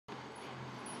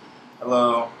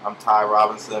Hello, I'm Ty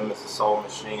Robinson, Mr. Soul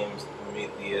Machine, Mr.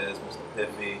 Prometheus, Mr.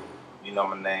 Piffy. You know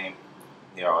my name.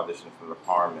 Here, audition for the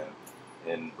Parman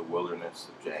in the Wilderness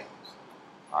of James.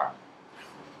 All right.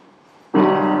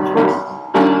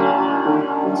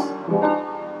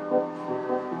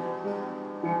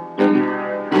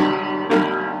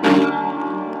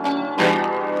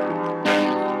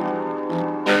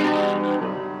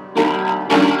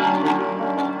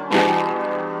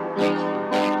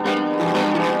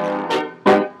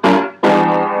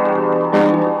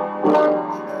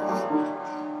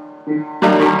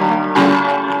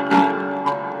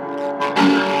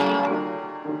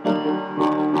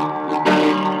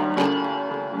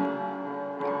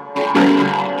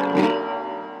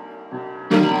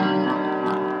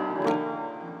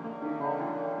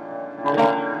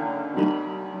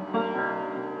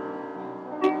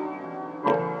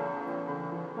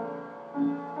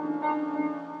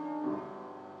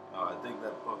 I dig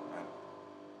that book, man.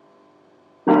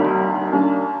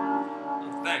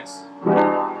 Thanks.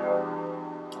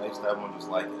 I used to have one just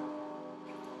like it.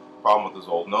 Problem with those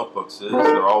old notebooks is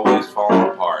they're always falling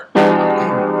apart.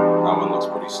 That one looks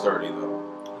pretty sturdy, though.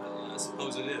 I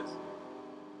suppose it is.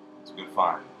 It's a good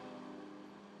find.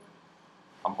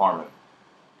 I'm Harmon.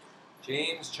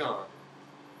 James Charm.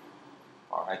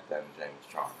 All right then, James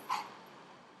Charm.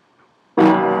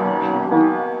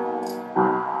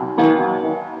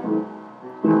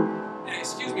 Yeah,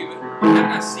 excuse me, but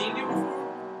haven't I seen you before?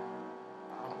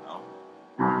 I don't know.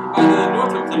 By the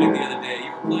Northwood Clinic the other day,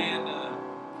 you were playing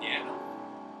piano.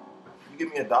 You give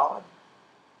me $1? No,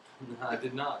 I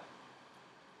did not.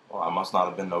 Well, I must not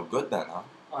have been no good then, huh?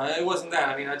 It wasn't that.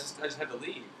 I mean, I just had to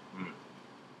leave.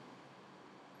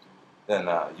 Then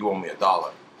you owe me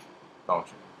 $1, don't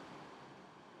you?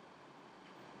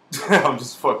 I'm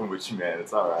just fucking with you, man.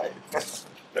 It's all right.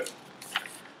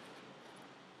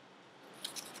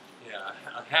 Yeah,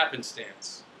 a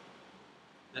happenstance.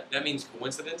 That means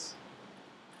coincidence?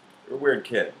 You're a weird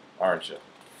kid, aren't you?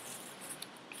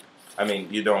 I mean,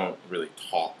 you don't really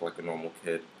talk like a normal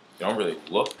kid. You don't really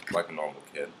look like a normal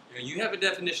kid. Yeah, you have a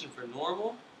definition for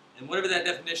normal, and whatever that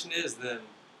definition is, then,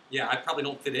 yeah, I probably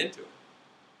don't fit into it.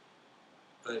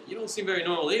 But you don't seem very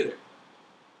normal either.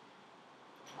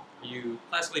 Are you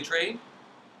classically trained?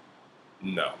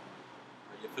 No.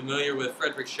 Are you familiar with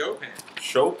Frederick Chopin?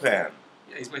 Chopin?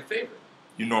 Yeah, he's my favorite.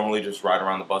 You normally just ride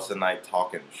around the bus at night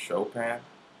talking Chopin?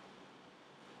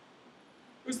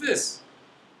 Who's this?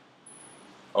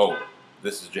 Oh,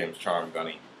 this is James Charm,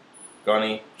 Gunny.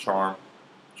 Gunny, Charm,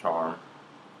 Gunny.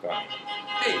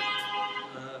 Hey,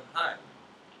 hi.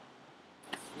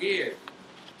 Weird.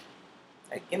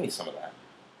 Hey, give me some of that.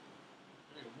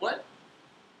 What?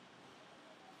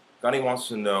 Gunny wants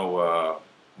to know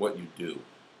what you do.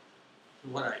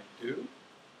 What I do?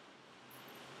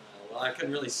 Well, I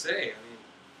couldn't really say. I mean,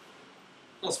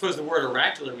 I don't suppose the word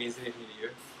oracular means anything to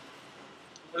you.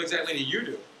 What exactly do you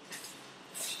do?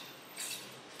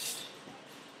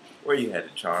 Where are you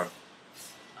headed, Charm?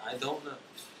 I don't know.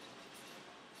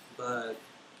 But,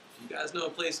 do you guys know a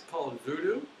place called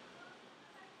Voodoo?